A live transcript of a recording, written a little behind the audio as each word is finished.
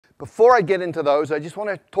Before I get into those, I just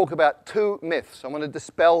want to talk about two myths. I want to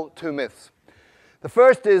dispel two myths. The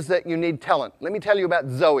first is that you need talent. Let me tell you about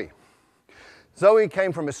Zoe. Zoe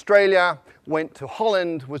came from Australia, went to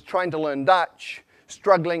Holland, was trying to learn Dutch,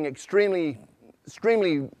 struggling extremely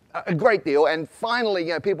a great deal, and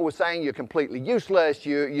finally, people were saying you're completely useless,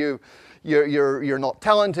 you're not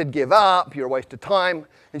talented, give up, you're a waste of time,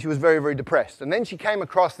 and she was very, very depressed. And then she came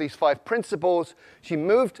across these 5 principles. She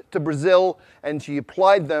moved to Brazil, and she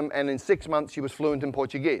applied them, and in 6 months, she was fluent in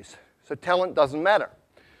Portuguese. So talent doesn't matter.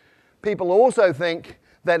 People also think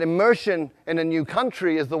that immersion in a new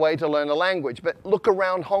country is the way to learn a language. But look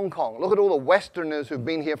around Hong Kong. Look at all the Westerners who've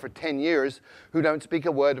been here for 10 years who don't speak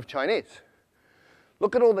a word of Chinese.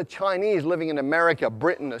 Look at all the Chinese living in America,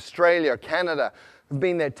 Britain, Australia, Canada, who've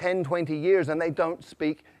been there 10, 20 years, and they don't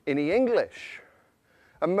speak any English.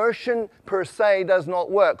 Immersion per se does not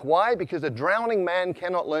work. Why? Because a drowning man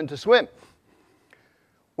cannot learn to swim.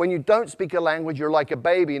 When you don't speak a language, you're like a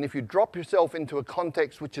baby, and if you drop yourself into a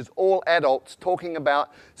context which is all adults talking about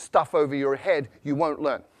stuff over your head, you won't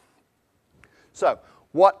learn. So,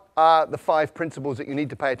 what are the 5 principles that you need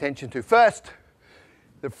to pay attention to? First,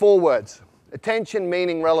 there are 4 words. Attention,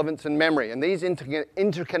 meaning, relevance, and memory. And these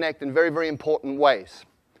interconnect in very, very important ways,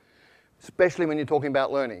 especially when you're talking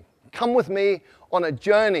about learning. Come with me on a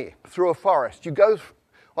journey through a forest. You go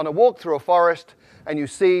on a walk through a forest, and you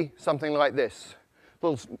see something like this.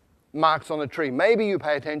 Little marks on a tree. Maybe you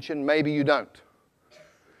pay attention, maybe you don't.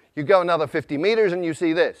 You go another 50 meters, and you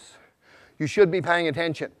see this. You should be paying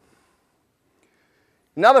attention.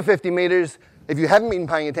 Another 50 meters, if you haven't been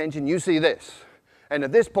paying attention, you see this. And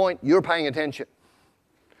at this point, you're paying attention.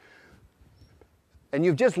 And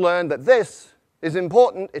you've just learned that this is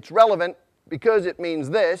important, it's relevant, because it means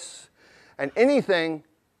this. And anything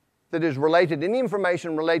that is related, any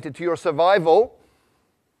information related to your survival,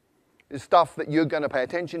 is stuff that you're going to pay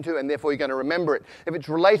attention to, and therefore you're going to remember it. If it's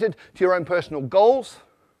related to your own personal goals,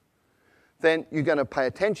 then you're going to pay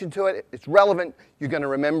attention to it. It's relevant, you're going to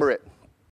remember it.